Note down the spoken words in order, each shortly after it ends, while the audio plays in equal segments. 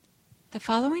The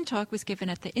following talk was given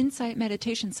at the Insight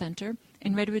Meditation Center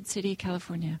in Redwood City,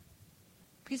 California.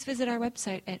 Please visit our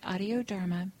website at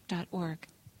audiodharma.org.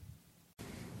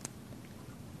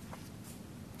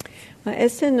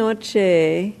 Esta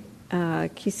noche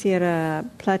quisiera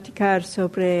platicar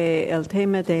sobre el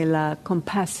tema de la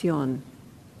compasión.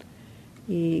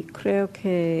 Y creo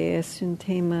que es un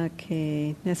tema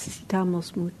que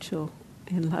necesitamos mucho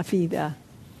en la vida.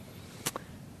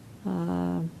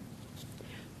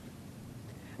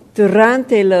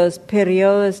 Durante los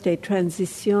periodos de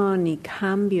transición y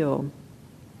cambio,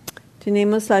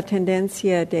 tenemos la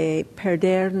tendencia de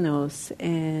perdernos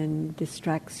en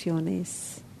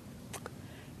distracciones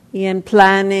y en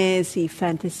planes y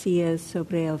fantasías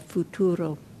sobre el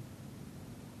futuro.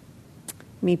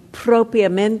 Mi propia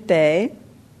mente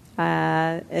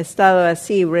ha estado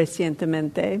así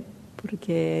recientemente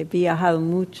porque he viajado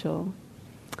mucho.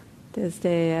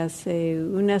 Desde hace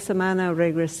una semana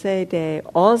regresé de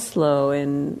Oslo,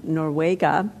 en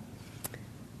Noruega,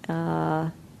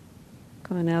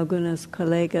 con algunos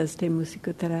colegas de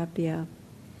musicoterapia.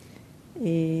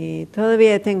 Y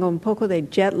todavía tengo un poco de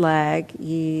jet lag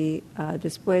y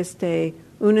después de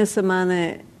una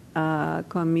semana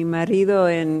con mi marido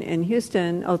en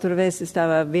Houston, otra vez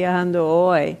estaba viajando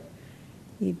hoy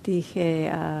y dije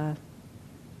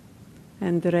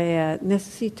Andrea,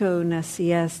 necesito una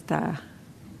siesta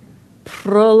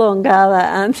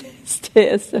prolongada antes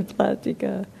de esta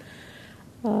plática.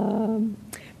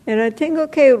 Pero tengo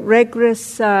que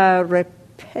regresar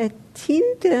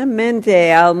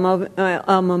repetidamente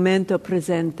al momento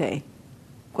presente,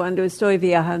 cuando estoy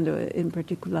viajando en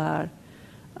particular.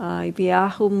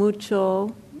 Viajo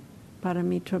mucho para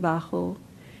mi trabajo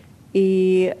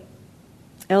y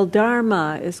el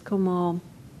Dharma es como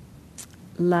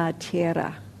la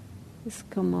tierra, es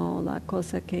como la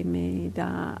cosa que me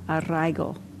da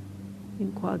arraigo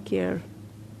en cualquier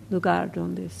lugar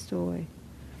donde estoy.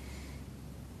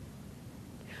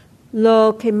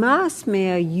 Lo que más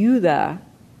me ayuda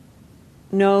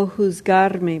no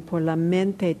juzgarme por la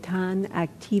mente tan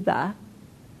activa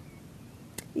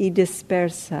y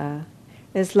dispersa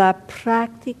es la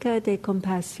práctica de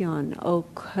compasión o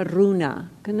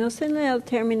karuna. ¿Conocen el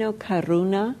término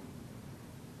karuna?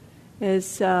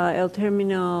 Es el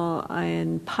término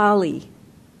en Pali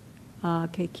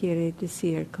que quiere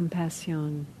decir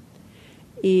compasión.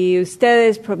 Y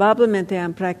ustedes probablemente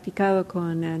han practicado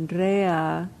con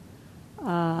Andrea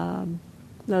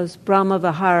los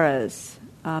Brahma-Viharas,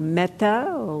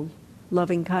 metta o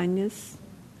loving kindness,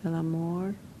 el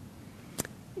amor.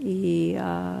 Y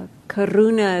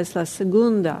karuna es la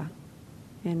segunda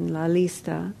en la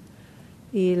lista.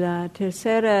 Y la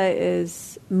tercera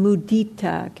es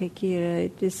mudita, que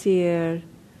quiere decir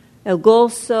el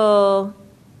gozo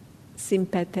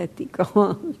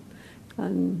simpatético,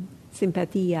 con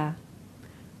simpatía.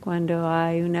 Cuando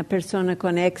hay una persona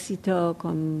con éxito,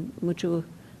 con mucha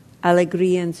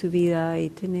alegría en su vida y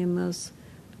tenemos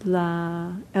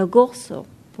el gozo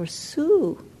por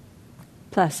su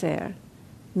placer,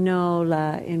 no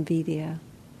la envidia.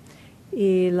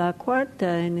 Y la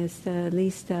cuarta en esta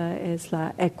lista es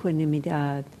la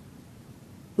ecuanimidad,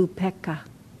 upekkha.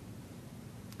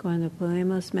 Cuando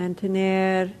podemos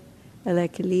mantener el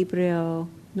equilibrio,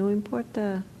 no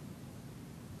importa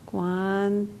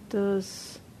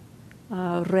cuántos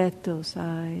retos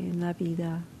hay en la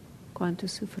vida, cuánto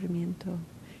sufrimiento.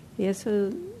 Y eso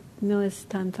no es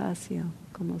tan fácil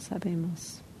como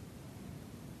sabemos.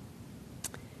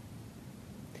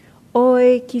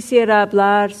 Hoy quisiera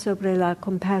hablar sobre la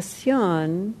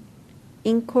compasión,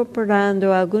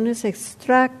 incorporando algunos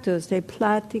extractos de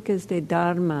pláticas de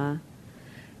Dharma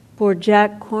por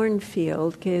Jack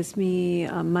Kornfield, que es mi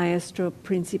maestro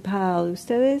principal.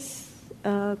 ¿Ustedes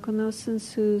conocen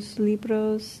sus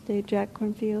libros de Jack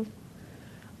Kornfield?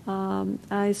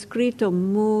 Ha escrito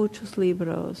muchos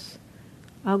libros,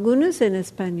 algunos en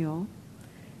español,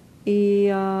 y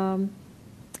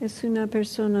es una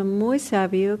persona muy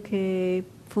sabia que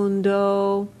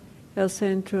fundó el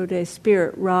centro de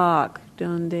Spirit Rock,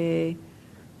 donde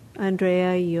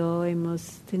Andrea y yo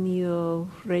hemos tenido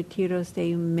retiros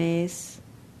de un mes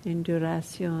en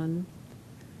duración.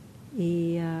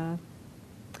 Y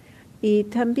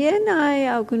también hay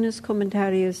algunos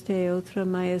comentarios de otra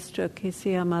maestra que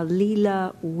se llama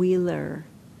Lila Wheeler,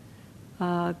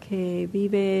 que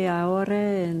vive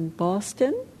ahora en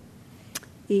Boston.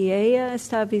 Y ella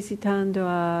está visitando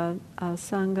a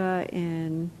Sangha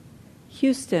en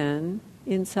Houston,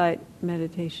 Insight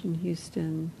Meditation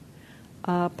Houston,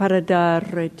 para dar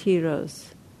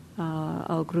retiros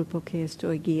al grupo que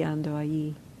estoy guiando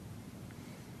allí.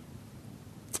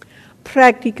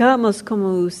 practicamos,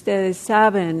 como ustedes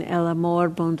saben, el amor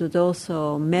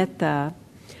bondadoso, metta,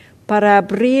 para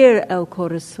abrir el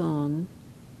corazón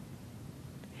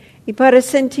y para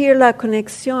sentir la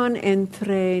conexión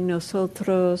entre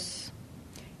nosotros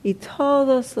y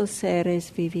todos los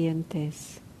seres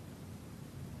vivientes.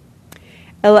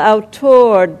 El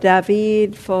autor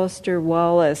David Foster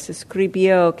Wallace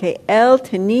escribió que él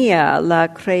tenía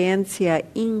la creencia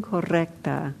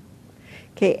incorrecta,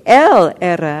 que él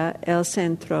era el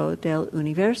centro del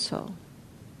universo.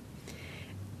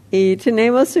 Y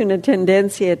tenemos una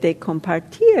tendencia de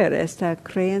compartir esta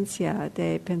creencia,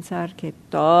 de pensar que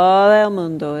todo el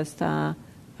mundo está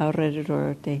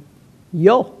alrededor de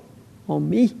yo o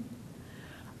mí.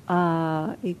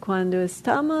 Y cuando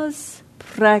estamos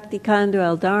practicando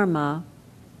el Dharma,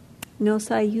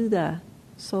 nos ayuda a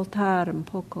soltar un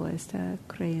poco esta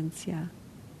creencia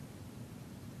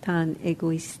tan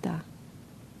egoísta.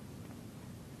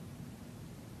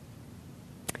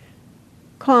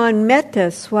 Con metta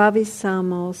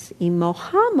suavizamos y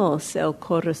mojamos el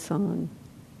corazón.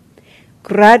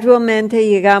 Gradualmente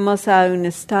llegamos a un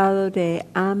estado de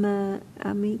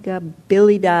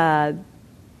amigabilidad.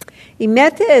 Y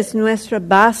metta es nuestra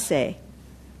base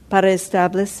para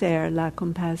establecer la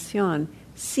compasión.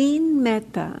 Sin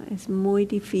metta es muy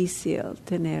difícil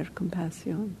tener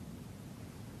compasión.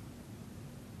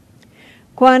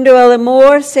 Cuando el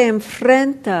amor se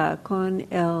enfrenta con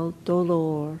el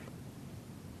dolor,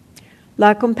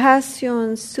 la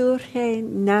compasión surge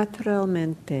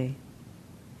naturalmente.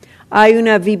 Hay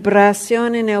una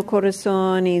vibración en el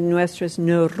corazón y nuestras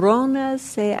neuronas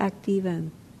se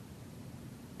activan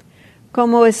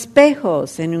como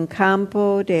espejos en un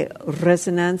campo de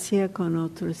resonancia con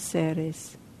otros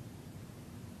seres.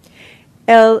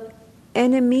 El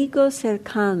enemigo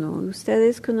cercano,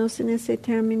 ¿ustedes conocen ese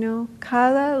término?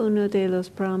 Cada uno de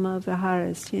los Brahma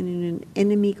Viharas tiene un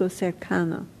enemigo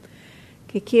cercano,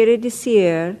 que quiere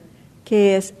decir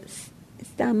que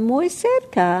está muy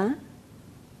cerca,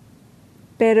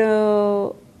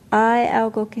 pero hay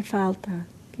algo que falta,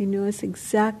 que no es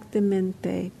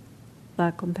exactamente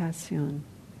la compasión.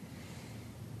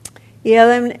 Y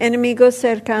el enemigo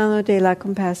cercano de la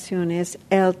compasión es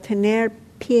el tener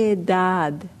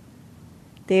piedad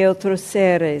de otros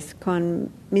seres con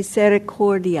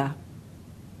misericordia,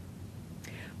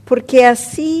 porque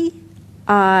así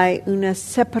hay una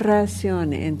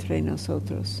separación entre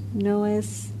nosotros, no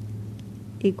es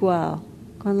igual.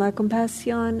 Con la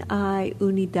compasión hay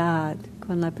unidad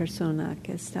con la persona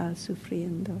que está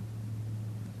sufriendo.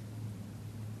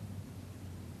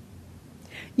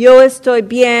 Yo estoy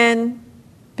bien,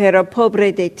 pero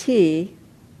pobre de ti,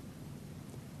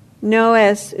 no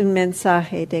es un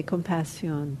mensaje de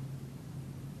compasión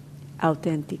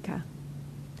auténtica.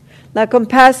 La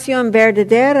compasión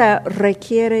verdadera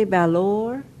requiere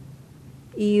valor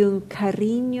y un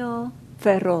cariño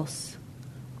feroz.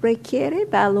 Requiere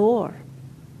valor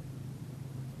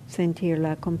sentir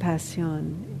la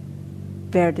compasión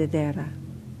verdadera.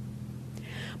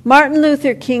 Martin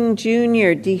Luther King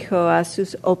Jr. dijo a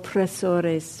sus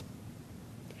opresores: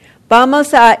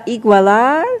 vamos a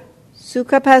igualar su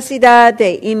capacidad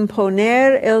de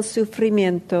imponer el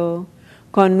sufrimiento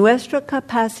con nuestra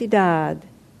capacidad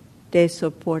de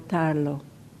soportarlo.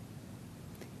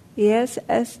 Y es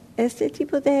este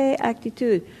tipo de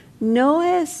actitud. No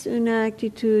es una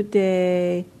actitud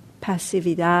de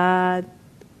pasividad,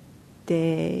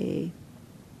 de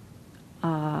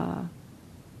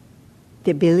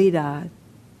debilidad,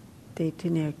 de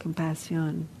tener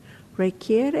compasión.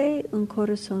 Requiere un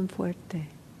corazón fuerte.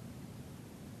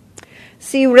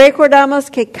 Si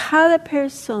recordamos que cada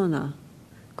persona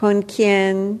con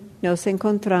quien nos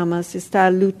encontramos está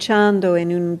luchando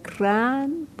en una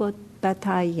gran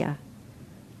batalla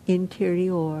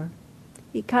interior,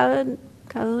 y cada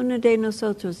uno de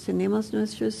nosotros tenemos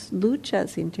nuestras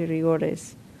luchas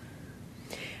interiores,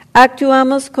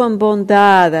 actuamos con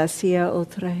bondad hacia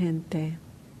otra gente.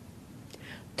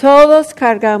 Todos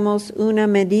cargamos una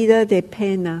medida de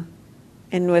pena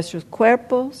en nuestros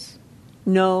cuerpos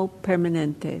no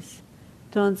permanentes.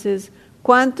 Entonces,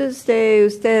 ¿cuántos de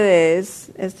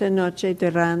ustedes esta noche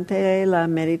durante la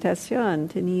meditación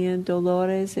tenían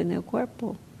dolores en el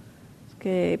cuerpo?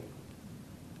 Que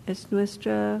es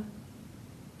nuestra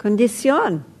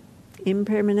condición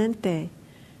impermanente.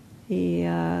 Y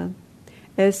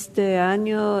este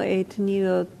año he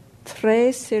tenido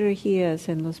 3 cirugías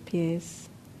en los pies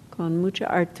con mucha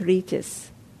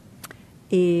artritis.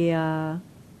 Y ha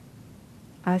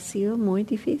sido muy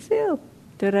difícil.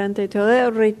 Durante todo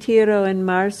el retiro en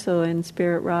marzo en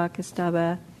Spirit Rock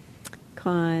estaba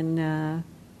con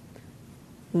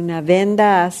una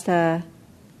venda hasta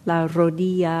la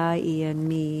rodilla y en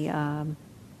mi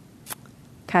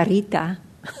carita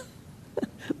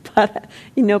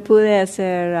y no pude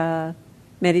hacer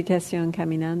meditación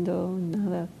caminando,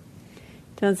 nada.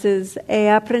 Entonces he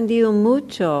aprendido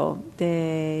mucho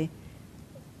de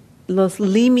los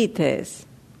límites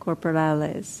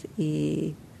corporales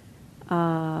y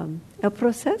el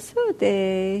proceso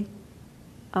de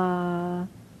la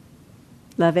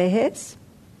vejez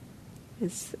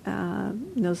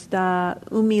nos da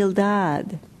humildad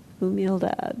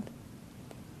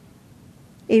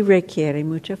y requiere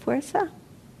mucha fuerza,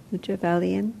 mucha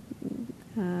valentía.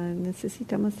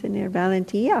 Necesitamos tener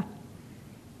valentía.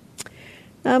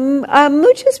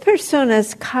 Muchas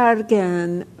personas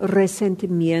cargan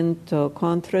resentimiento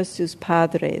contra sus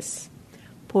padres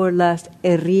por las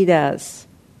heridas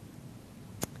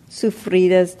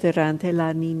sufridas durante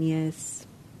la niñez.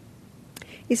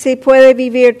 Y se puede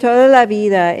vivir toda la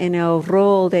vida en el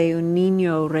rol de un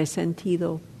niño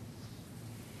resentido.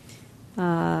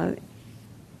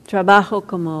 Trabajo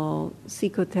como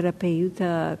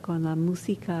psicoterapeuta con la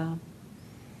música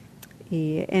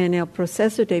y en el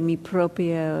proceso de mi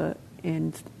propio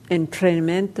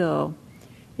entrenamiento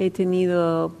he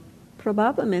tenido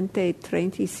probablemente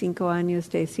 35 años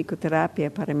de psicoterapia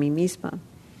para mí misma.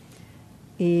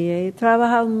 Y he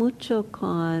trabajado mucho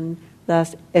con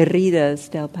las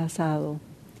heridas del pasado.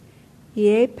 Y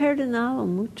he perdonado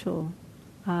mucho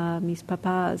a mis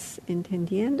papás,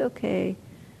 entendiendo que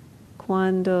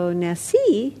cuando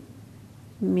nací,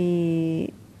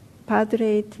 mi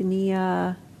padre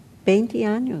tenía 20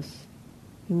 años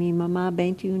y mi mamá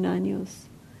 21 años.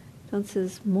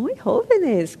 Entonces, muy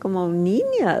jóvenes, como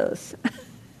niños.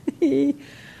 Y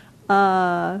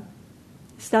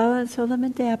estaban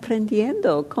solamente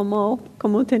aprendiendo cómo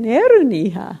tener una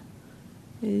hija.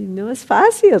 Y no es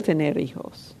fácil tener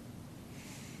hijos.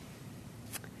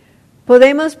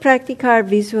 Podemos practicar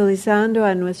visualizando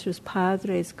a nuestros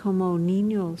padres como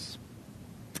niños,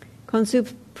 con su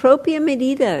propia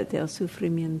medida del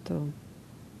sufrimiento.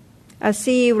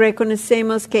 Así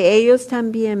reconocemos que ellos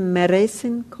también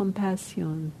merecen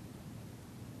compasión.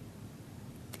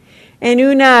 En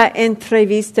una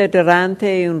entrevista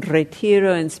durante un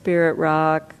retiro en Spirit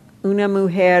Rock, una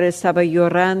mujer estaba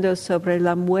llorando sobre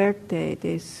la muerte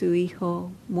de su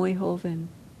hijo muy joven.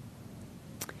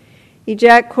 Y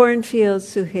Jack Kornfield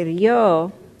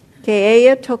sugirió que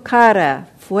ella tocara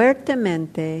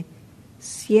fuertemente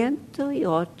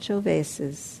 108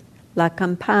 veces la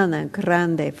campana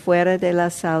grande fuera de la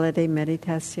sala de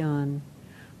meditación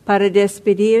para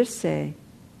despedirse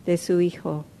de su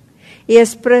hijo y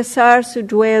expresar su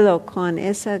duelo con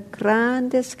esa gran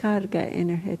descarga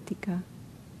energética.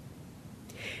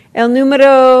 El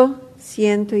número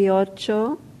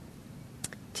 108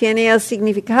 tiene el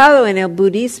significado en el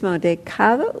budismo de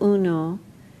cada uno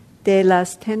de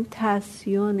las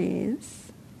tentaciones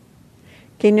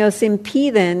que nos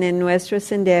impiden en nuestro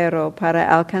sendero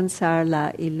para alcanzar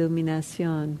la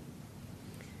iluminación.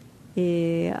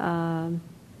 Y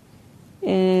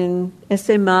en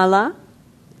este mala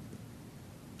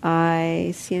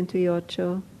hay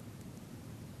 108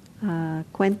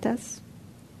 cuentas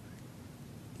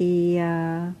y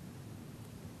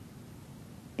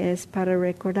es para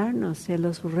recordarnos de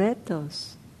los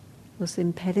retos, los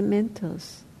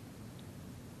impedimentos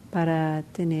para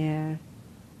tener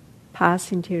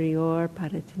paz interior,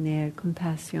 para tener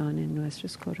compasión en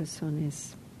nuestros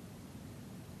corazones.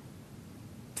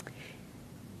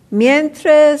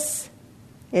 Mientras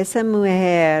esa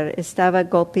mujer estaba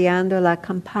golpeando la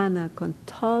campana con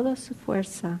toda su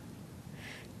fuerza,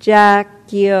 Jack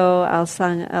guió a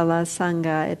la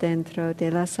sangha dentro de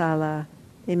la sala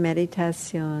de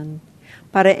meditación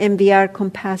para enviar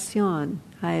compasión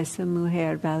a esa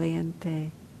mujer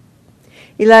valiente.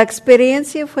 Y la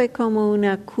experiencia fue como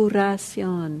una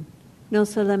curación, no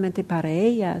solamente para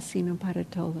ella, sino para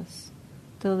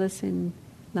todos en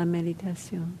la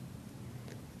meditación.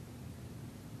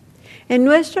 En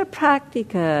nuestra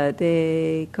práctica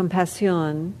de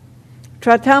compasión,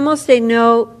 tratamos de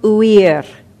no huir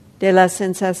de las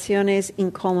sensaciones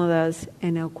incómodas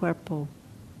en el cuerpo.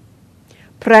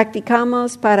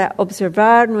 Practicamos para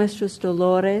observar nuestros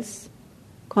dolores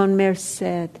con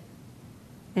merced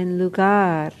en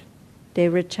lugar de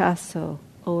rechazo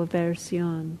o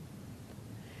aversión.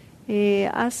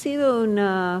 Ha sido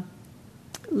una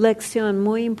lección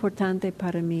muy importante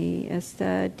para mí,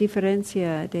 esta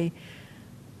diferencia de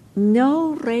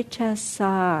no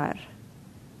rechazar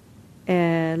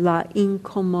la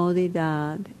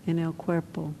incomodidad en el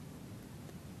cuerpo,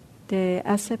 de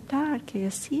aceptar que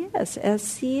así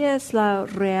es la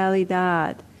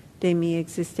realidad de mi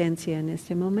existencia en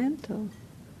este momento.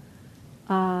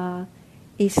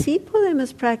 Y si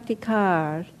podemos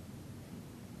practicar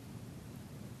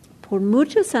por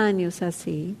muchos años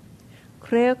así,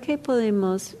 creo que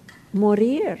podemos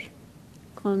morir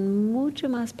con mucho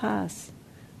más paz,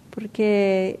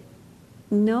 porque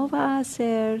no va a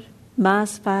ser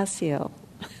más fácil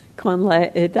con la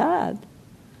edad.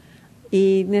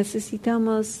 Y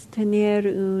necesitamos tener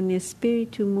un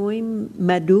espíritu muy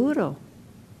maduro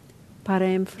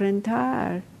para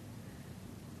enfrentar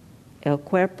el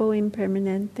cuerpo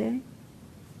impermanente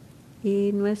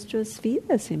y nuestras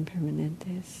vidas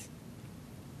impermanentes.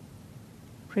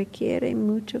 Requiere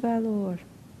mucho valor.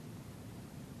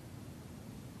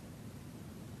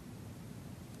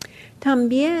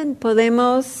 También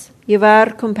podemos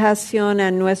llevar compasión a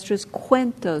nuestros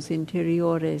cuentos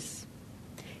interiores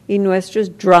y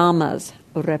nuestros dramas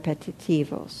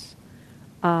repetitivos.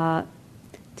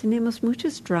 Tenemos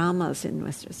muchos dramas en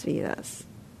nuestras vidas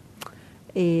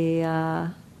y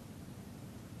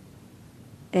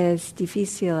es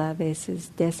difícil a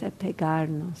veces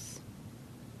desapegarnos.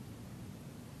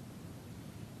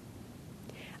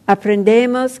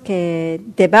 Aprendemos que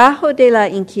debajo de la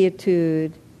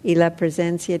inquietud y la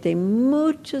presencia de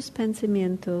muchos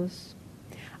pensamientos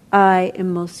hay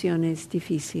emociones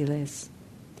difíciles.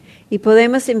 Y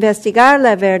podemos investigar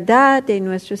la verdad de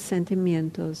nuestros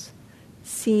sentimientos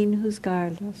sin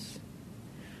juzgarlos.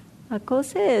 La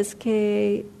cosa es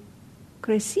que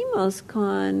crecimos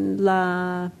con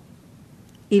la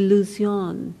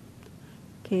ilusión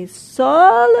que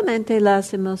solamente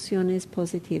las emociones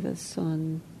positivas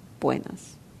son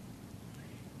buenas.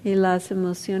 Y las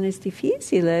emociones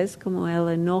difíciles, como el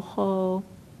enojo,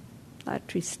 la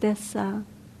tristeza,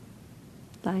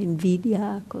 la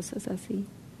envidia, cosas así,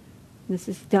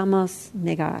 necesitamos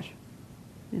negar,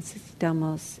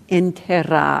 necesitamos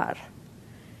enterrar.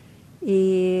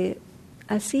 Y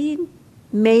así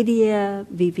media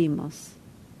vivimos.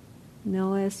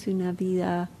 No es una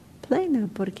vida plena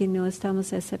porque no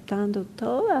estamos aceptando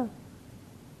todo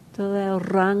el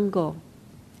rango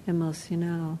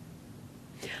emocional.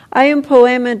 Hay un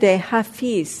poema de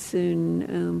Hafiz,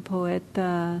 un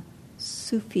poeta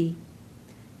sufí,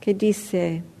 que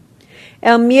dice: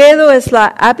 el miedo es la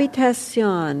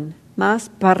habitación más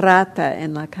barata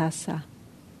en la casa.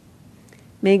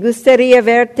 Me gustaría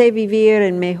verte vivir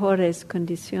en mejores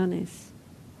condiciones.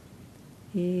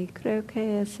 Y creo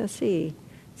que es así.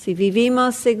 Si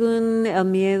vivimos según el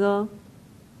miedo,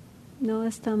 no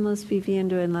estamos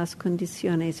viviendo en las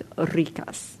condiciones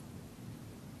ricas.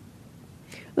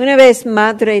 Una vez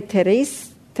Madre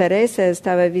Teresa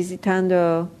estaba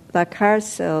visitando la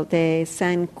cárcel de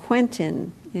San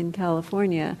Quentin en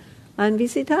California. ¿Han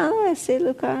visitado ese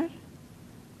lugar?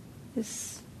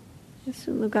 Es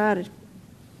un lugar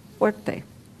fuerte.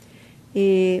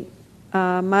 Y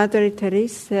Madre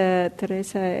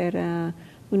Teresa era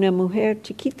una mujer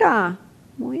chiquita,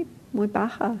 muy, muy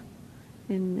baja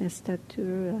en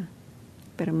estatura,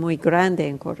 pero muy grande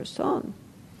en corazón.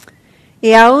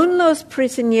 Y aún los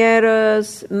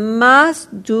prisioneros más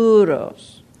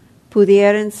duros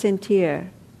pudieron sentir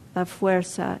la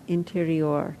fuerza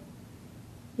interior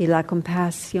y la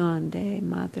compasión de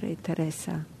Madre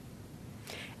Teresa.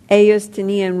 Ellos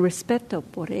tenían respeto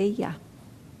por ella.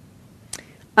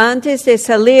 Antes de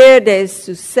salir de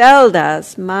sus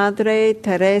celdas, Madre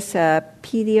Teresa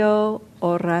pidió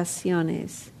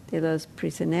oraciones de los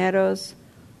prisioneros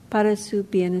para su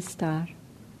bienestar.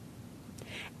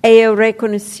 Ella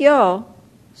reconoció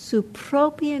su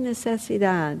propia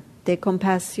necesidad de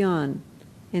compasión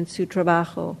en su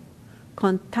trabajo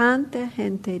con tanta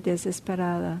gente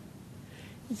desesperada.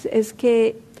 Es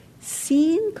que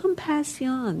sin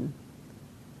compasión,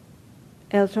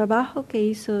 el trabajo que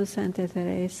hizo Santa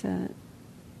Teresa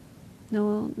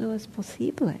no es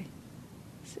posible.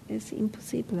 Es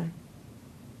imposible.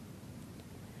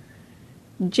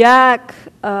 Jack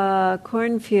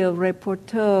Cornfield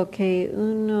reportó que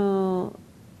uno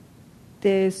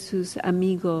de sus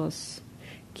amigos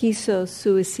quiso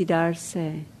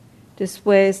suicidarse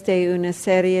después de una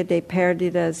serie de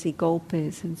pérdidas y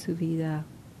golpes en su vida.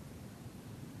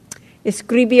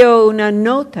 Escribió una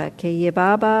nota que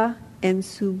llevaba en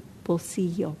su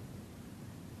bolsillo.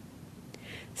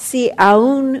 Si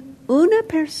aún una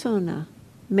persona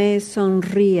me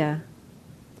sonría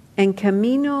en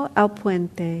camino al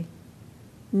puente,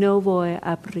 no voy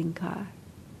a brincar.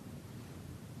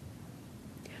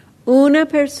 Una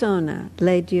persona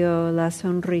le dio la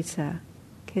sonrisa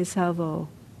que salvó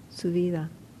su vida.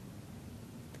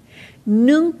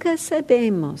 Nunca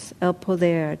sabemos el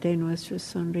poder de nuestras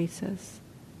sonrisas,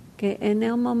 que en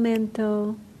el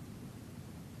momento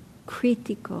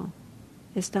crítico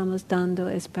estamos dando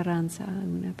esperanza a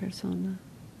una persona.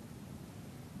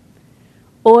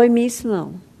 Hoy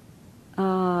mismo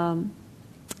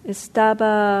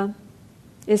estaba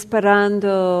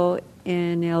esperando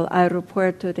en el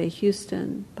aeropuerto de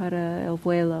Houston para el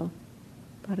vuelo,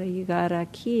 para llegar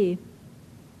aquí.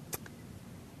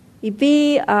 Y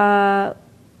vi a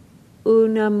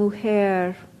una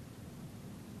mujer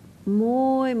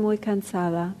muy, muy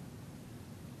cansada.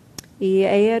 Y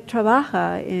ella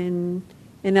trabaja en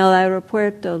el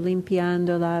aeropuerto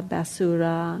limpiando la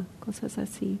basura, cosas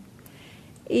así.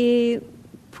 Y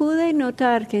pude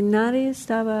notar que nadie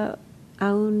estaba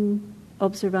aún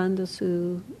observando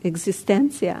su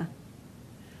existencia.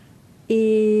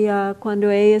 Y cuando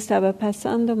ella estaba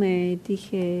pasándome,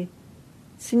 dije,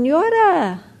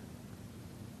 señora,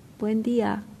 buen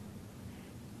día.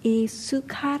 Y su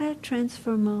cara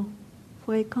transformó.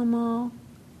 Fue como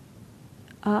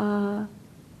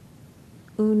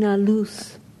una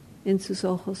luz en sus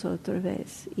ojos otra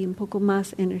vez. Y un poco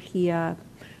más energía.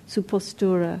 Su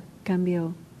postura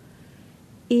cambió.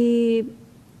 Y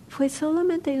fue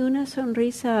solamente una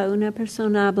sonrisa, una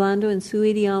persona hablando en su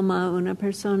idioma, una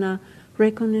persona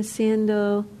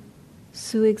reconociendo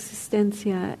su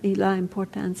existencia y la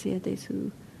importancia de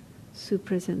su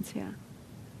presencia.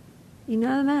 Y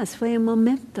nada más, fue un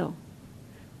momento.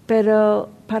 Pero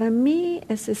para mí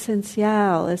es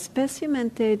esencial,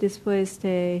 especialmente después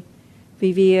de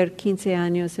vivir 15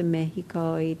 años en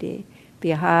México y de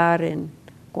viajar en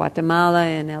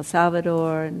Guatemala, en El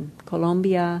Salvador, en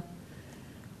Colombia,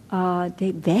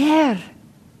 de ver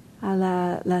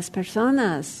a las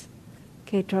personas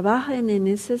que trabajan en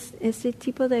ese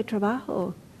tipo de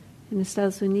trabajo en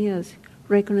Estados Unidos,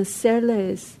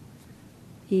 reconocerles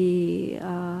y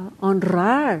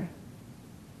honrar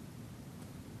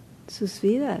sus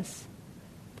vidas,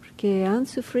 porque han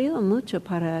sufrido mucho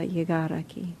para llegar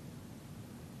aquí.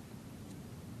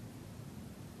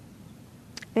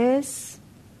 Es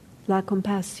la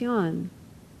compasión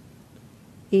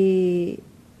y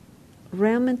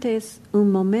realmente es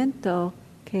un momento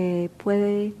que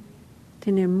puede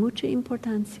tener mucha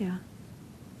importancia.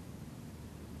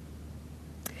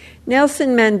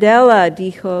 Nelson Mandela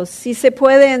dijo, si se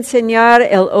puede enseñar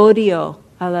el odio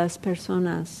a las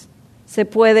personas, se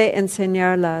puede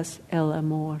enseñarlas el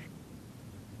amor.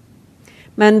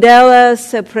 Mandela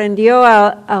se prendió a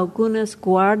algunos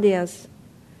guardias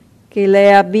que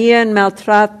le habían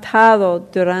maltratado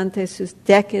durante sus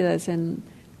décadas en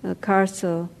la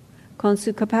cárcel, con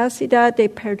su capacidad de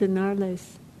perdonarles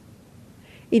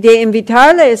y de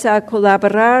invitarles a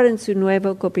colaborar en su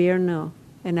nuevo gobierno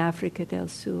en África del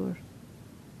Sur.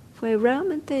 Fue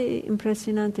realmente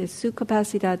impresionante su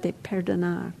capacidad de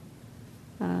perdonar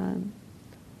a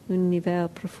un nivel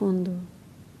profundo.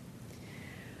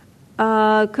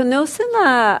 ¿Conocen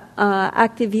la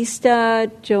activista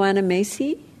Joanna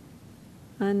Macy?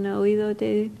 ¿Han oído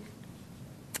de?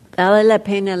 Vale la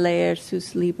pena leer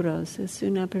sus libros. Es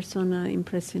una persona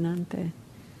impresionante.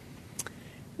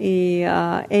 Y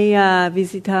ella ha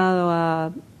visitado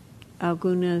a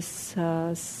algunas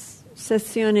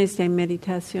sesiones de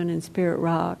meditación en Spirit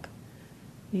Rock.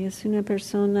 Y es una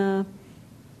persona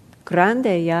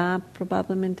grande ya,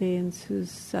 probablemente en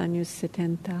sus años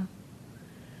 70.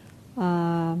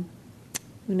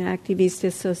 Una activista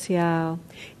social.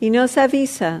 Y nos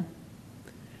avisa,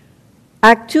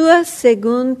 actúa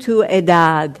según tu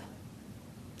edad,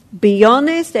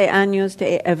 billones de años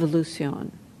de evolución.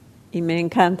 Y me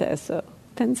encanta eso,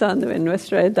 pensando en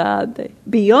nuestra edad, de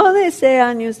billones de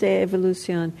años de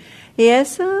evolución. Y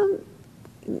eso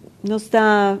nos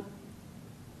da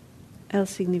el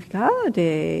significado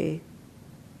de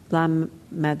la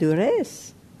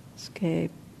madurez, es que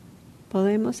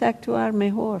podemos actuar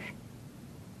mejor.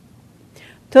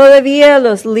 Todavía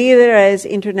los líderes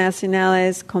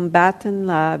internacionales combaten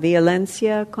la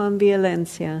violencia con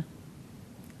violencia,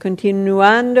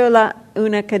 continuando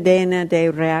una cadena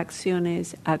de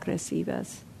reacciones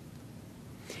agresivas.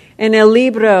 En el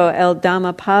libro El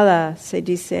Dhammapada se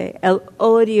dice, el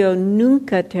odio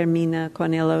nunca termina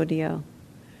con el odio,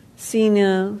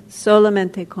 sino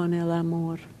solamente con el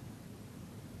amor.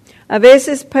 A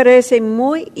veces parece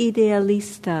muy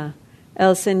idealista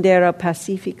el sendero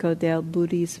pacífico del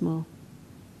budismo.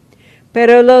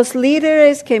 Pero los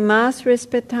líderes que más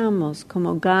respetamos,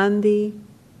 como Gandhi,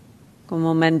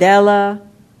 como Mandela,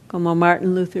 como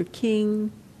Martin Luther King,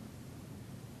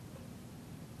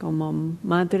 como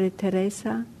Madre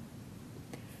Teresa,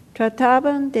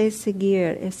 trataban de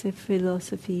seguir esa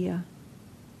filosofía.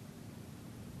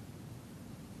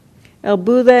 El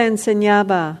Buda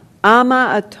enseñaba,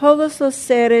 ama a todos los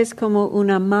seres como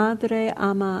una madre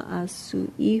ama a su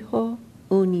hijo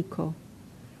único.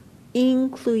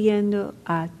 incluyendo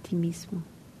a ti mismo.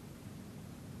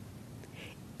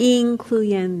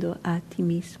 Incluyendo a ti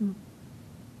mismo.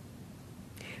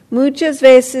 Muchas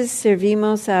veces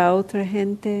servimos a otra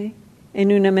gente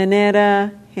en una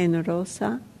manera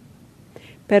generosa,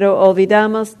 pero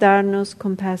olvidamos darnos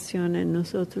compasión en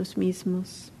nosotros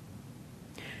mismos.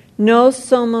 No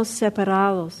somos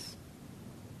separados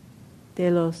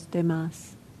de los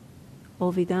demás.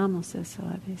 Olvidamos eso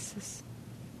a veces.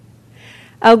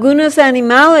 Algunos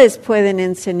animales pueden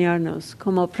enseñarnos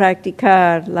cómo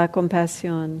practicar la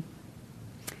compasión.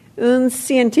 Un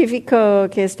científico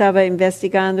que estaba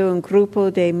investigando un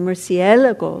grupo de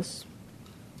murciélagos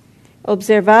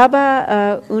observaba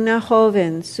a una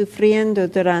joven sufriendo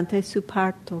durante su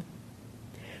parto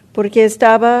porque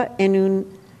estaba en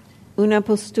una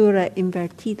postura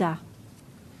invertida.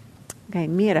 Okay,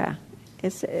 mira,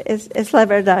 es la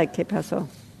verdad que pasó.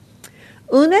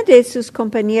 Una de sus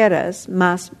compañeras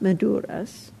más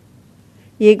maduras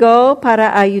llegó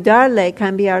para ayudarle a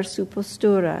cambiar su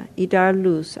postura y dar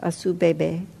luz a su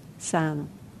bebé sano.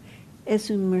 Es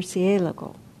un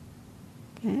murciélago.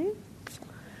 ¿Okay?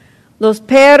 Los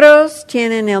perros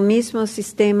tienen el mismo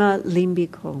sistema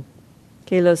límbico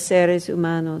que los seres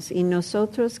humanos y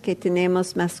nosotros que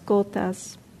tenemos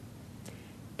mascotas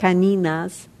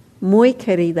caninas muy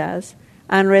queridas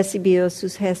han recibido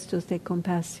sus gestos de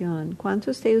compasión.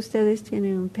 ¿Cuántos de ustedes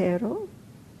tienen un perro?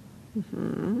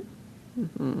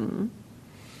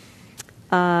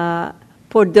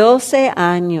 Por 12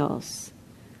 años,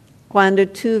 cuando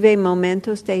tuve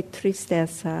momentos de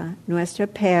tristeza, nuestra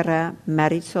perra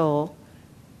Marisol,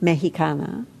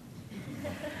 mexicana,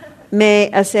 me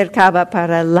acercaba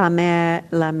para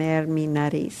lamer mi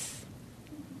nariz.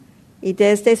 Y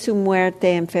desde su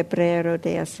muerte en febrero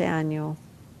de ese año,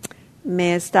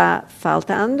 me está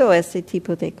faltando ese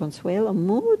tipo de consuelo,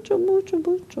 mucho, mucho,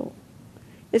 mucho.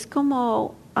 Es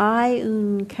como hay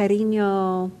un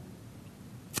cariño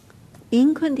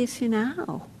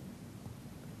incondicional.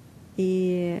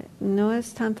 Y no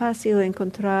es tan fácil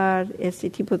encontrar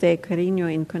ese tipo de cariño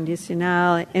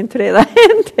incondicional entre la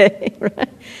gente. Right?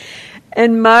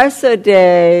 En marzo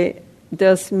de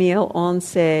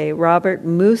 2011, Robert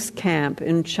Muscamp,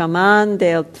 un chamán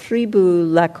del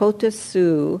tribu Lakota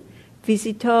Sioux,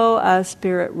 visitó a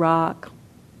Spirit Rock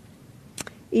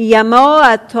y llamó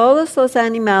a todos los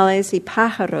animales y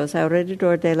pájaros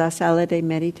alrededor de la sala de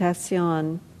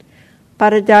meditación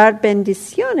para dar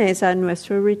bendiciones a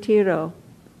nuestro retiro.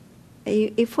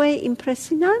 Y fue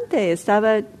impresionante.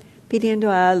 Estaba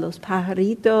pidiendo a los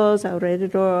pajaritos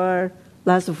alrededor,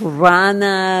 las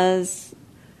ranas,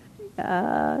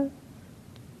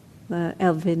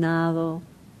 el venado,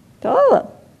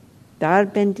 todo.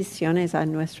 Dar bendiciones a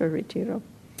nuestro retiro.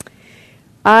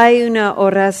 Hay una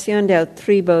oración del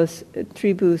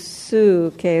tribu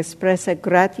Sioux que expresa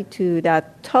gratitud a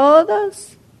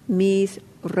todas mis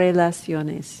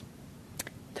relaciones,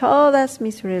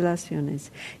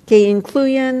 que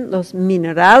incluyen los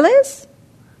minerales,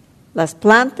 las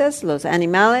plantas, los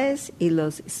animales y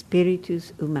los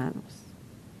espíritus humanos.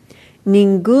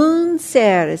 Ningún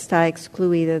ser está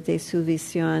excluido de su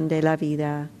visión de la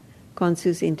vida con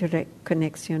sus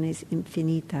interconexiones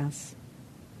infinitas.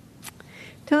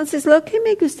 Entonces, lo que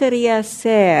me gustaría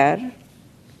hacer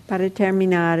para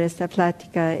terminar esta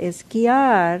plática es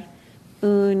guiar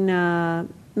una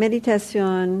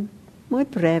meditación muy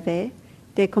breve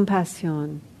de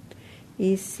compasión.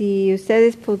 Y si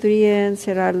ustedes podrían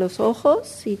cerrar los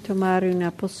ojos y tomar una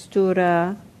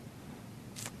postura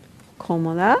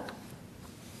cómoda,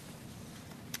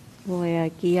 voy a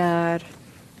guiar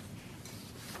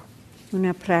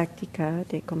una práctica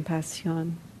de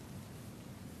compasión.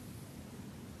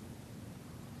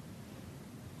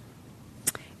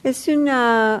 Es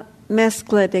una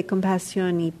mezcla de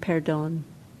compasión y perdón.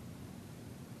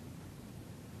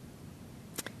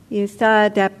 Y está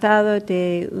adaptado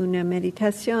de una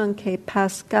meditación que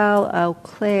Pascal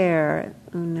Auclair,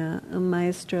 un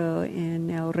maestro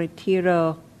en el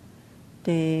retiro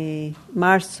de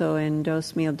marzo en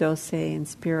 2012 en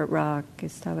Spirit Rock,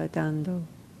 estaba dando.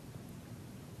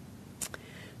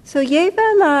 Lleva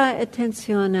la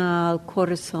atención al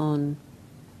corazón.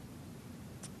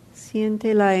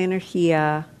 Siente la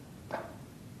energía,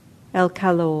 el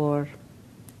calor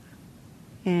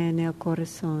en el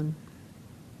corazón.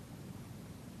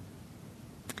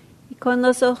 Y con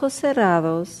los ojos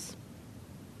cerrados,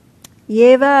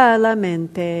 lleva a la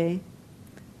mente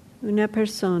una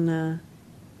persona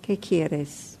que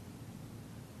quieres.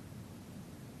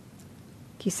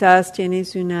 Quizás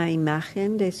tienes una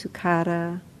imagen de su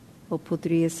cara o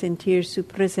podrías sentir su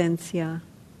presencia.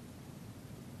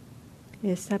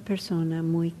 Esta persona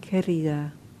muy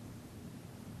querida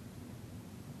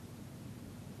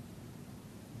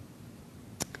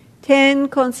Ten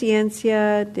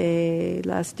conciencia de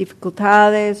las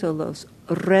dificultades o los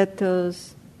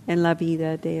retos en la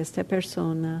vida de esta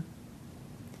persona,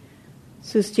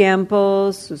 sus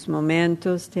tiempos, sus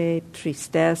momentos de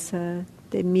tristeza,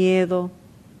 de miedo,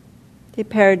 de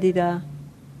pérdida,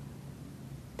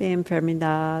 de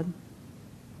enfermedad.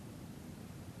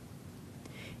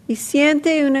 Y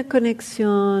siente una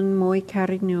conexión muy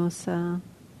cariñosa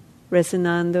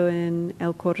resonando en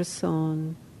el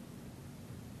corazón.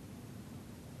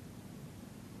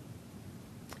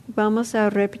 Vamos a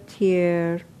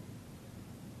repetir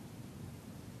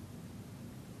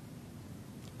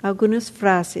algunas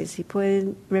frases y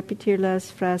pueden repetir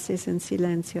las frases en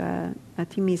silencio a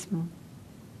ti mismo.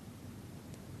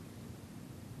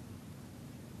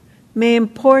 Me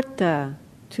importa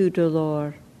tu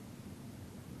dolor.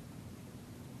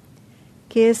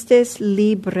 Que estés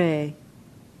libre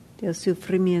del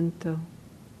sufrimiento.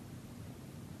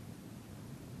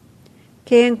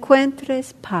 Que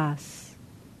encuentres paz.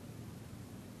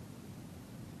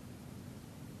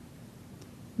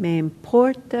 Me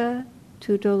importa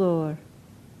tu dolor.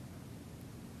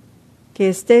 Que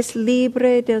estés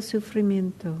libre del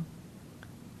sufrimiento.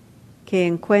 Que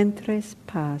encuentres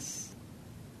paz.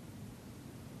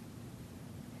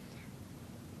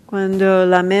 Cuando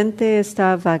la mente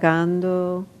está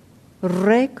vagando,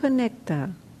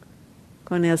 reconecta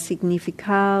con el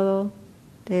significado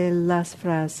de las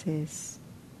frases.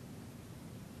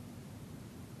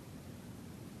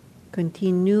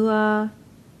 Continúa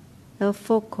el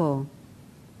foco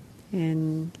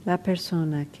en la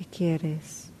persona que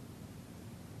quieres.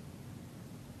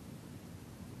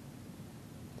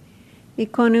 Y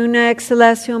con una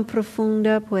exhalación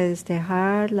profunda puedes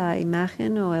dejar la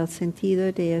imagen o el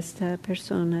sentido de esta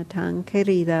persona tan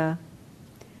querida,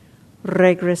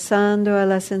 regresando a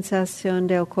la sensación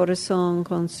del corazón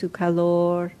con su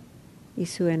calor y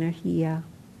su energía.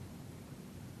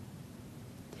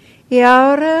 Y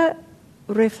ahora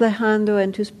reflejando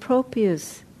en tus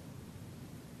propios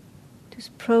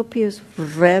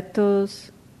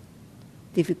retos,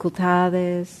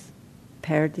 dificultades,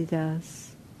 pérdidas.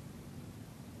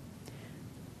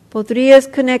 Podrías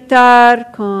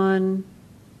conectar con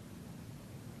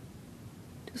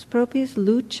tus propias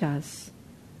luchas,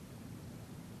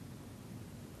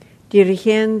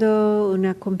 dirigiendo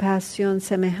una compasión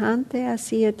semejante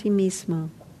hacia ti mismo,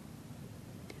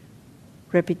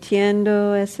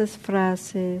 repitiendo esas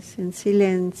frases en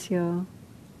silencio.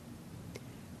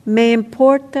 Me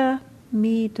importa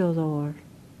mi dolor.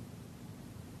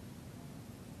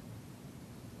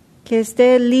 Que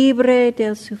esté libre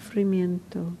del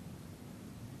sufrimiento.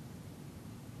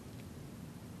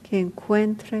 Que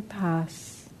encuentre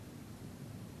paz.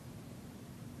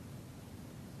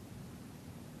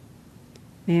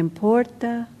 Me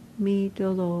importa mi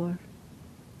dolor.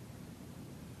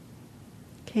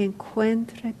 Que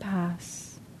encuentre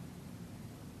paz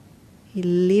y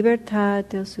libertad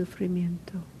del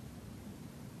sufrimiento.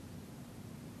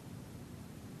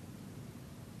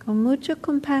 Con mucha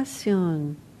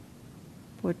compasión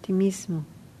por ti mismo.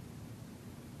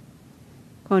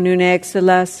 Con una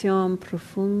exhalación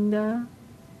profunda,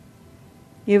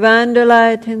 llevando la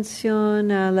atención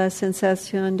a la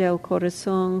sensación del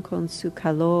corazón con su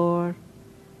calor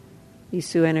y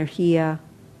su energía.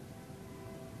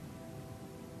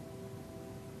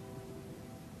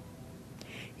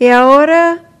 Y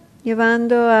ahora,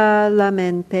 llevando a la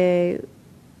mente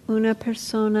una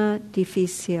persona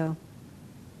difícil.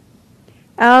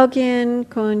 Alguien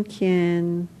con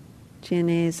quien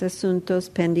tienes asuntos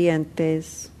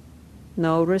pendientes,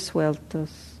 no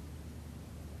resueltos,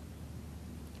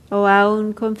 o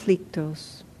aún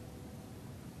conflictos.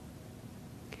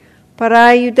 Para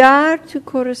ayudar tu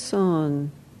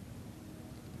corazón,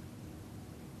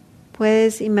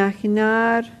 puedes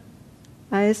imaginar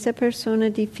a esta persona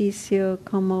difícil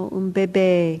como un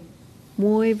bebé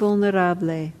muy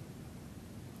vulnerable.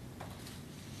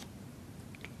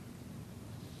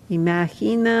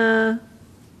 Imagina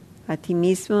a ti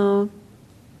mismo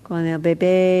con el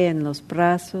bebé en los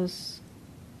brazos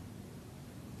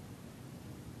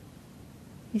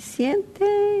y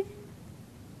siente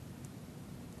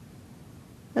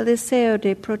el deseo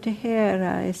de proteger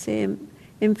a ese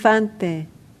infante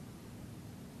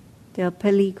del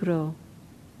peligro.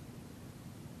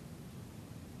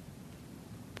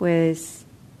 Pues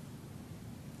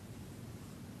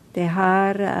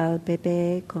dejar al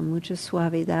bebé con mucha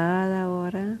suavidad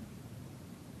ahora.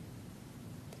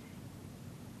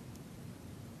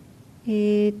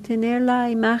 Y tener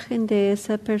la imagen de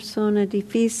esa persona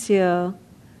difícil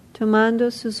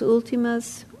tomando sus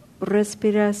últimas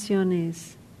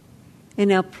respiraciones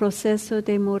en el proceso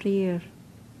de morir.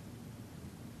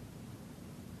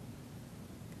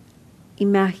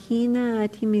 imagina a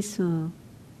ti mismo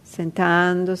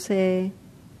sentándose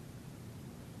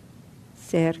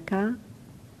cerca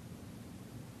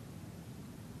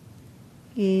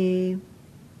y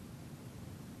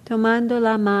tomando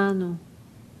la mano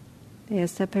de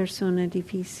esta persona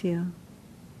difícil.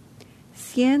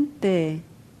 Siente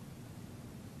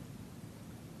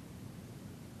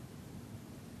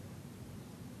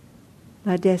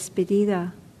la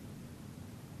despedida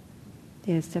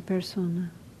de esta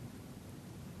persona.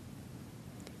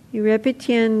 Y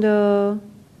repitiendo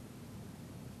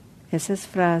esas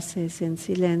frases en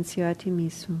silencio a ti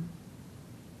mismo.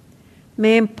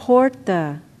 Me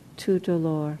importa tu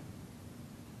dolor.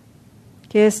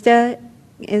 Que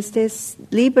estés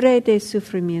libre de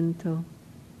sufrimiento.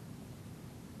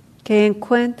 Que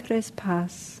encuentres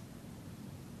paz.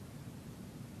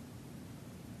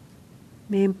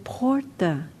 Me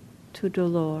importa tu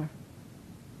dolor.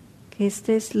 Que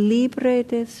estés libre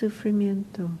de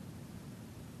sufrimiento.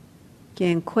 Que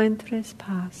encuentres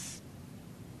paz.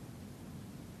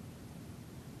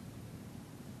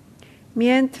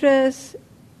 Mientras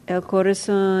el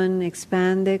corazón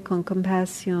expande con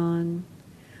compasión,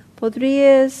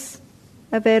 podrías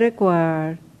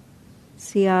averiguar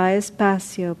si hay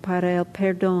espacio para el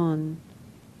perdón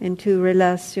en tu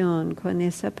relación con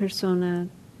esa persona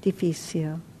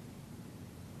difícil.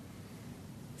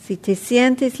 Si te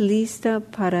sientes lista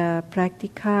para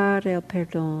practicar el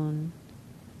perdón,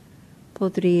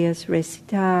 podrías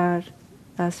recitar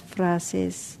las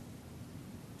frases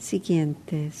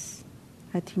siguientes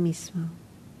a ti mismo.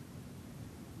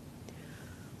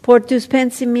 Por tus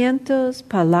pensamientos,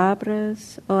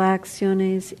 palabras o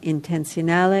acciones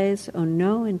intencionales o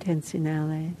no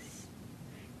intencionales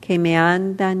que me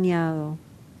han dañado,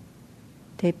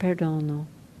 te perdono.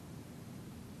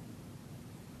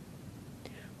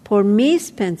 Por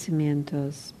mis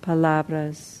pensamientos,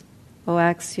 palabras o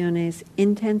acciones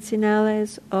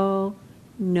intencionales o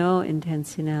no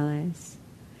intencionales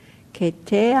que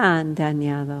te han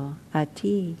dañado a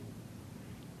ti,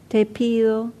 te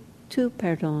pido tu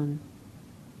perdón.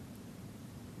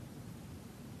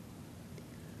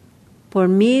 Por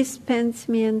mis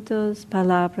pensamientos,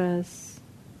 palabras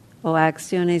o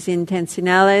acciones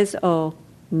intencionales o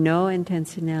no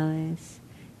intencionales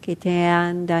que te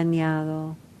han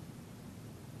dañado,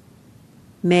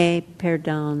 me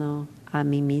perdono a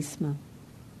mí mismo.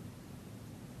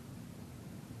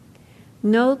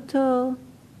 Noto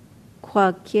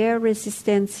cualquier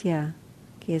resistencia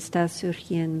que está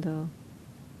surgiendo.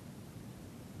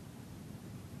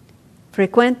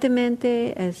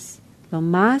 Frecuentemente es lo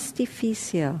más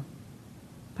difícil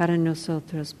para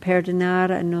nosotros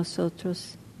perdonar a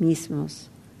nosotros mismos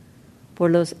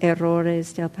por los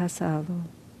errores del pasado.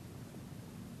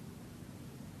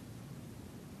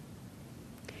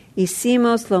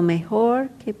 Hicimos lo mejor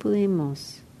que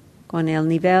pudimos con el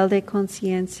nivel de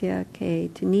conciencia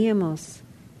que teníamos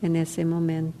en ese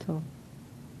momento.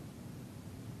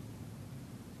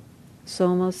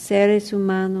 Somos seres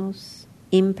humanos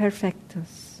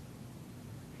imperfectos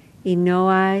y no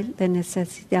hay la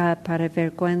necesidad para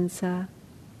vergüenza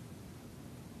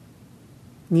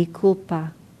ni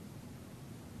culpa.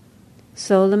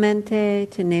 Solamente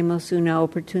tenemos una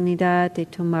oportunidad de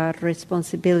tomar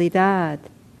responsabilidad,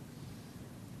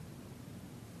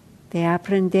 de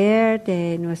aprender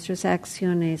de nuestras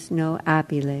acciones no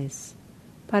hábiles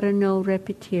para no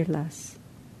repetirlas.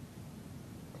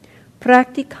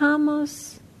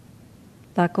 Practicamos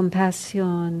la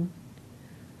compasión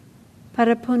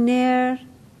para poner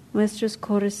nuestros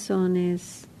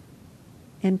corazones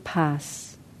en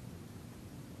paz,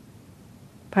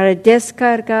 para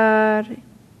descargar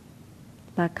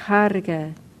la carga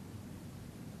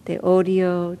de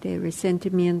odio, de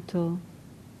resentimiento.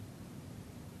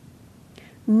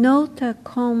 Nota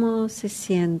cómo se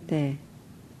siente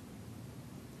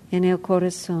en el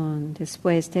corazón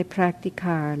después de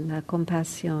practicar la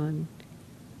compasión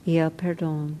y el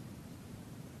perdón.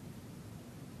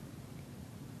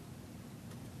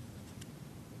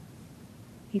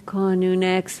 Y con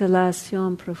una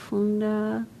exhalación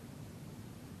profunda,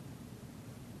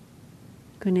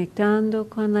 conectando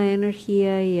con la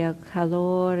energía y el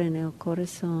calor en el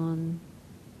corazón,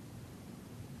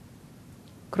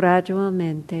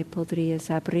 gradualmente podrías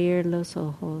abrir los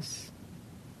ojos,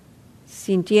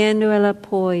 sintiendo el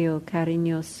apoyo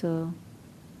cariñoso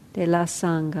de la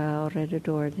sangha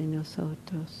alrededor de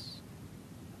nosotros.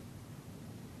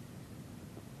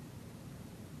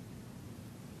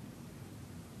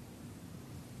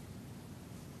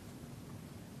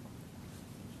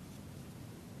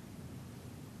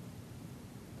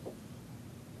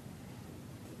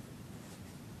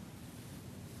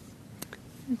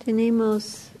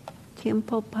 Tenemos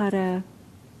tiempo para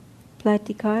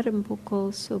platicar un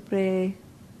poco sobre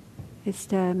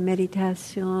esta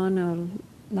meditación o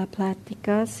la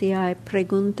plática, si hay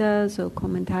preguntas o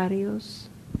comentarios.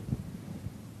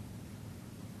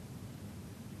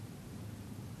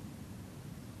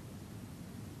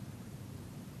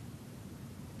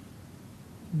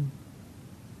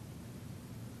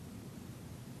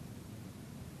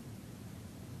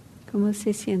 ¿Cómo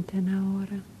se sienten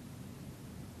ahora?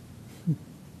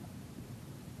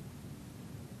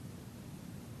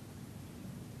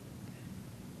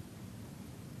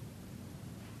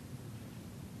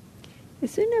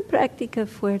 Es una práctica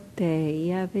fuerte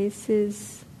y a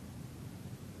veces,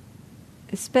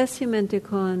 especialmente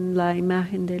con la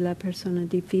imagen de la persona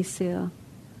difícil,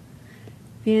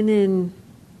 vienen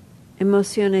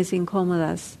emociones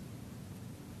incómodas,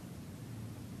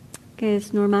 que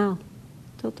es normal,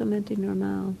 totalmente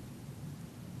normal.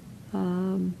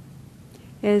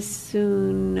 Es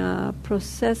un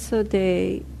proceso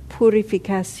de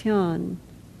purificación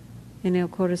en el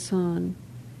corazón.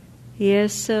 Y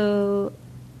eso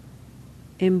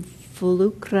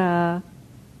involucra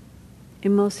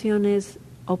emociones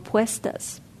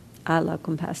opuestas a la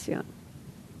compasión.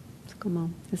 Es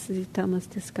como necesitamos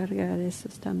descargar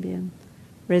esos también,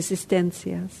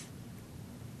 resistencias.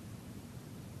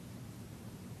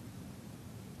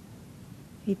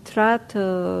 Y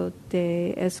trato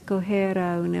de escoger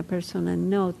a una persona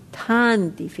no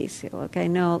tan difícil, okay?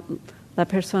 No la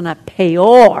persona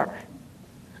peor.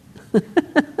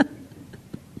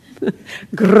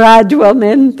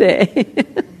 Gradualmente.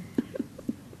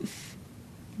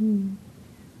 ¿Con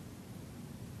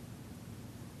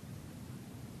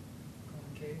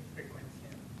qué frecuencia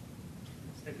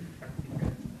se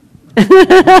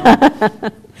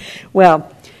practica? Well,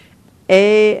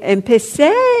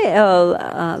 empecé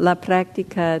la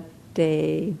práctica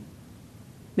de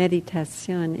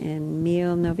meditación en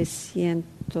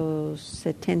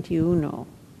 1971,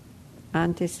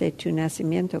 antes de tu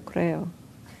nacimiento, creo.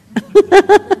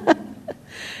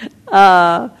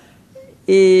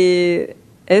 Y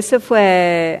eso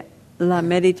fue la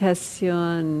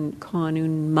meditación con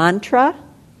un mantra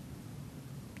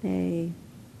de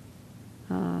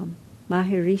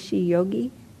Maharishi Yogi.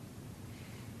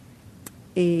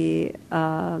 Y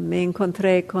me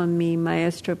encontré con mi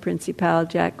maestro principal,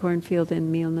 Jack Kornfield,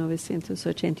 en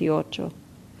 1988.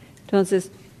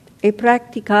 Entonces, he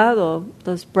practicado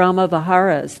los Brahma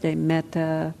Viharas de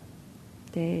metta,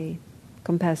 de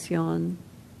compasión,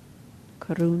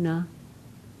 karuna,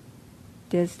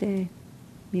 desde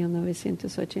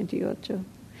 1988.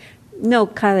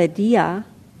 No cada día,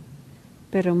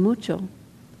 pero mucho.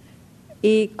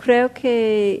 Y creo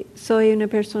que soy una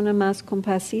persona más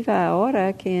compasiva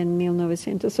ahora que en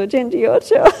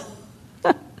 1988.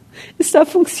 Está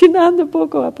funcionando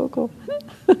poco a poco.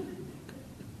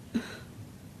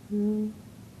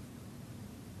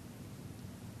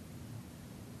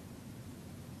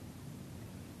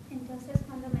 Entonces,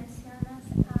 cuando mencionas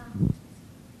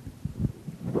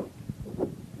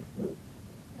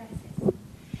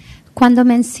Cuando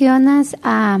mencionas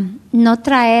a no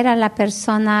traer a la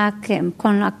persona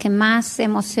con la que más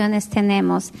emociones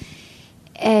tenemos,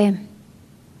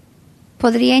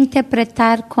 podría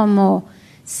interpretar como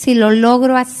si lo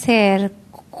logro hacer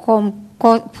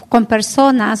con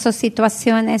personas o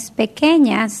situaciones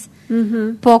pequeñas,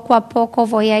 poco a poco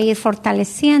voy a ir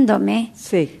fortaleciéndome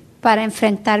para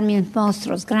enfrentar mis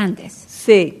monstruos grandes.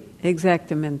 Sí,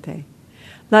 exactamente.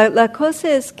 La cosa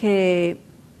es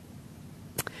que,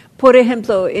 por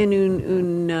ejemplo, en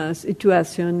una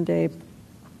situación de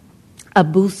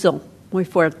abuso muy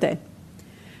fuerte,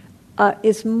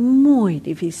 es muy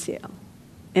difícil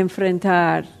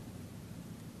enfrentar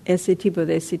ese tipo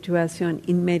de situación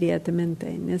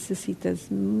inmediatamente.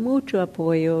 Necesitas mucho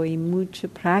apoyo y mucha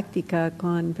práctica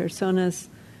con personas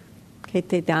que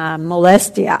te dan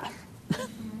molestia.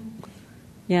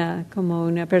 Como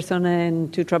una persona en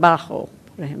tu trabajo,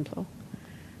 por ejemplo.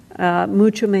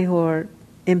 Mucho mejor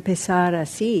empezar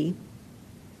así,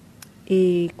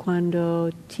 y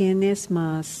cuando tienes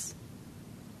más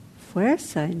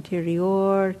fuerza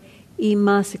interior y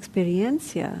más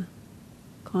experiencia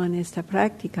con esta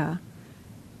práctica,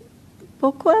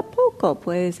 poco a poco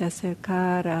puedes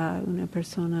acercar a una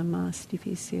persona más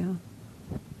difícil.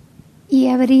 ¿Y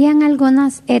habrían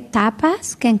algunas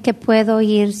etapas en que puedo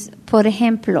ir? Por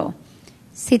ejemplo,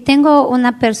 si tengo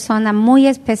una persona muy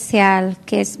especial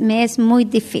que me es muy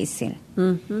difícil,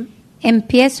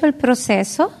 empiezo el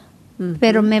proceso,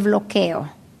 pero me bloqueo.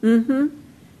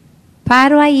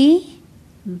 Paro ahí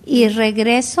y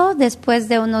regreso después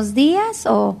de unos días,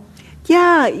 o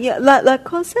La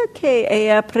cosa que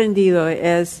he aprendido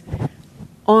es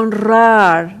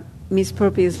honrar mis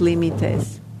propios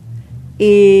límites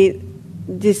y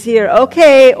decir, ok,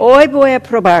 hoy voy a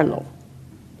probarlo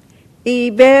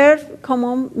y ver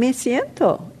cómo me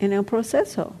siento en el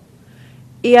proceso.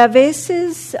 Y a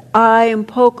veces hay un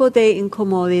poco de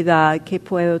incomodidad que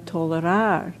puedo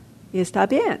tolerar y está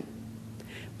bien.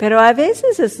 Pero a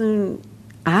veces es un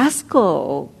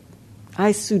asco,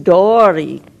 hay sudor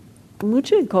y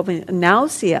mucha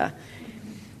náusea.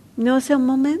 No es el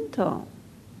momento.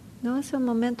 No es el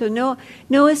momento.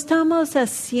 No estamos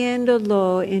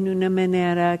haciéndolo en una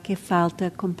manera que falta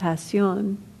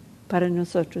compasión para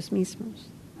nosotros mismos.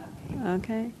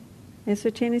 Okay.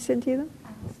 ¿Eso tiene sentido?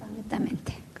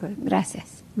 Absolutamente. Good.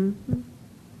 Gracias. Mm-hmm.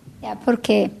 Ya,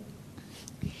 porque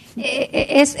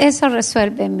eso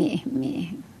resuelve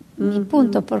mi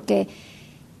punto, porque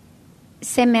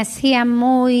se me hacía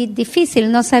muy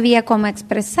difícil, no sabía cómo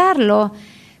expresarlo,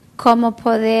 cómo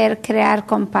poder crear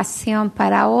compasión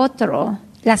para otro,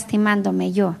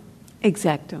 lastimándome yo.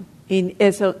 Exacto. Y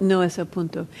eso no es el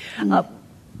punto.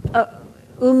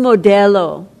 Un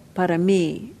modelo para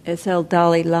mí es el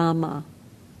Dalai Lama,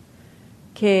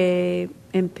 que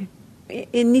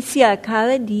inicia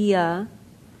cada día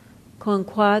con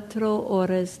 4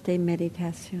 horas de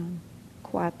meditación.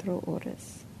 4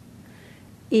 horas.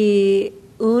 Y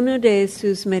una de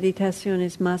sus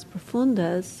meditaciones más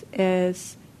profundas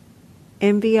es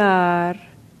enviar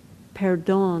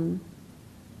perdón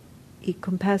y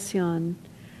compasión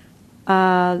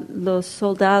a los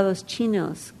soldados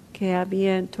chinos que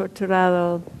habían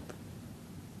torturado,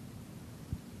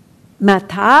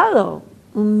 matado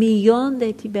 1 millón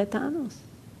de tibetanos.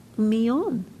 1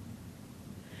 millón.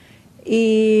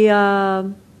 Y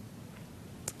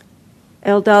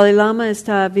el Dalai Lama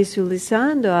está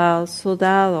visualizando al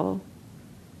soldado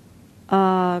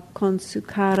con su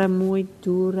cara muy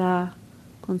dura,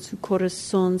 con su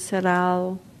corazón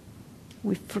cerrado,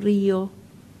 muy frío,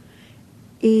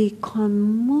 y con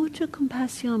mucha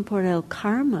compasión por el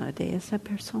karma de esa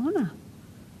persona.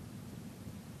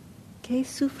 Qué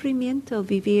sufrimiento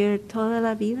vivir toda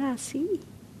la vida así.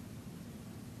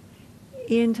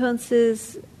 Y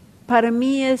entonces, para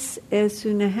mí es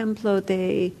un ejemplo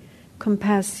de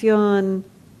compasión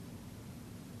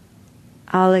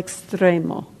al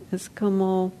extremo. Es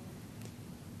como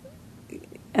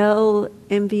él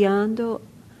enviando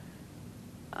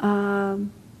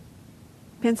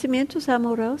pensamientos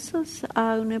amorosos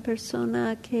a una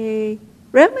persona que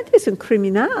realmente es un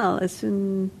criminal, es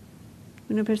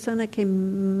una persona que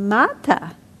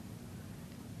mata.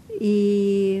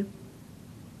 Y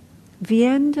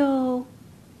viendo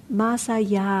más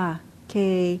allá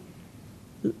que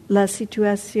la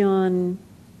situación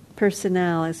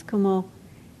personal, es como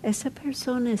esa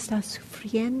persona está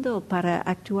sufriendo para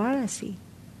actuar así,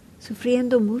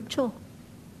 sufriendo mucho.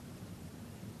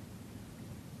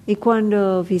 Y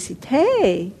cuando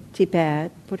visité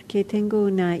Tibet, porque tengo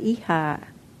una hija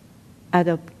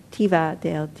adoptiva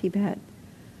del Tibet,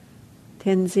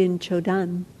 Tenzin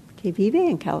Chodan, que vive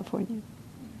en California,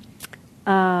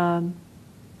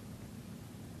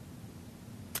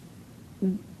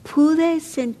 pude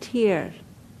sentir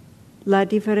la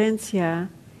diferencia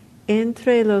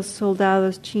entre los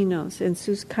soldados chinos en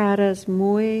sus caras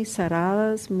muy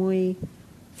cerradas, muy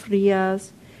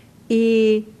frías,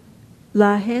 y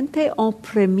la gente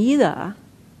oprimida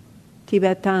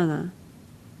tibetana,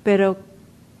 pero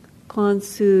con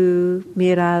su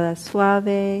mirada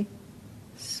suave,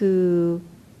 su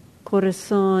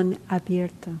corazón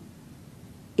abierto.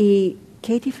 ¿Y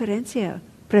qué diferencia?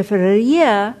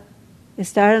 Preferiría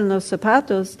estar en los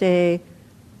zapatos de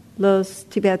los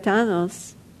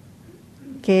tibetanos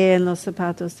que en los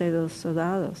zapatos de los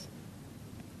soldados.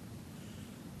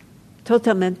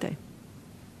 Totalmente.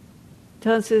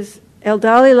 Entonces, el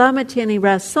Dalai Lama tiene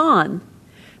razón,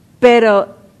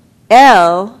 pero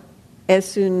él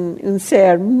es un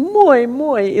ser muy,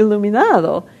 muy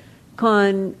iluminado,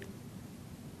 con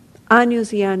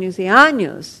años y años y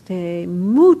años de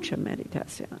mucha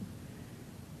meditación.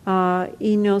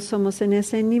 Y no somos en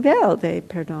ese nivel de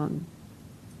perdón.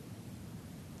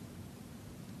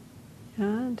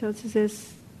 Entonces es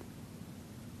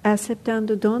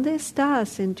aceptando dónde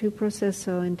estás en tu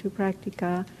proceso, en tu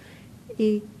práctica,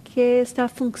 y qué está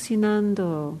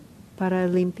funcionando para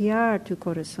limpiar tu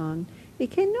corazón y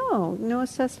qué no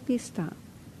estás lista.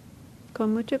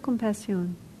 Con mucha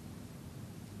compasión.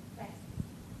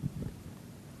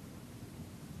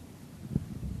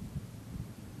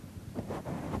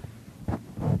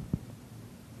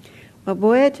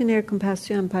 Voy a tener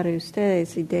compasión para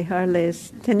ustedes y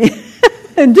dejarles tener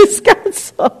un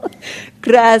descanso. Gracias.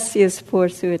 Gracias por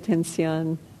su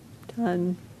atención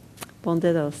tan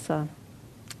bondadosa.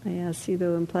 Ha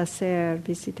sido un placer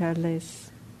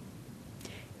visitarles.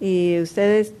 Y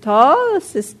ustedes,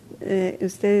 todos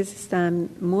ustedes están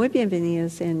muy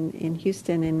bienvenidos en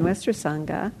Houston, en nuestra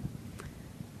sangha,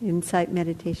 Insight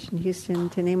Meditation Houston.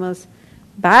 Tenemos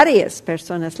varias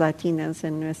personas latinas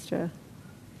en nuestra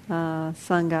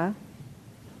sangha.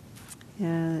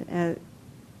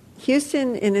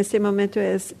 Houston en este momento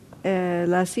es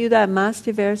la ciudad más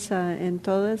diversa en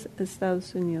todos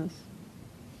Estados Unidos.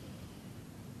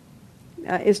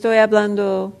 Estoy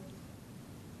hablando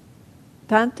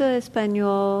tanto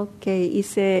español que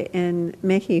hice en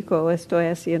México, estoy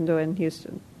haciendo en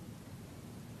Houston.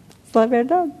 Es la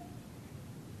verdad.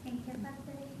 ¿En qué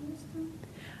parte de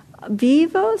Houston?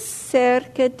 Vivo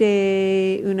cerca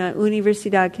de una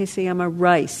universidad que se llama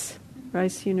Rice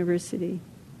University.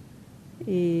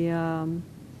 Y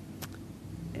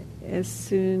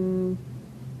es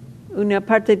una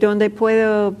parte donde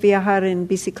puedo viajar en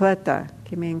bicicleta,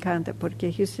 que me encanta,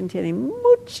 porque Houston tiene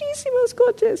muchísimos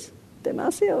coches,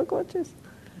 demasiados coches.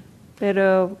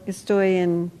 Pero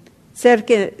estoy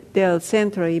cerca del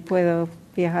centro y puedo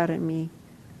viajar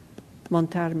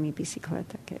montar mi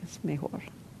bicicleta, que es mejor.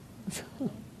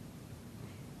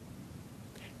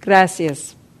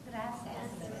 Gracias.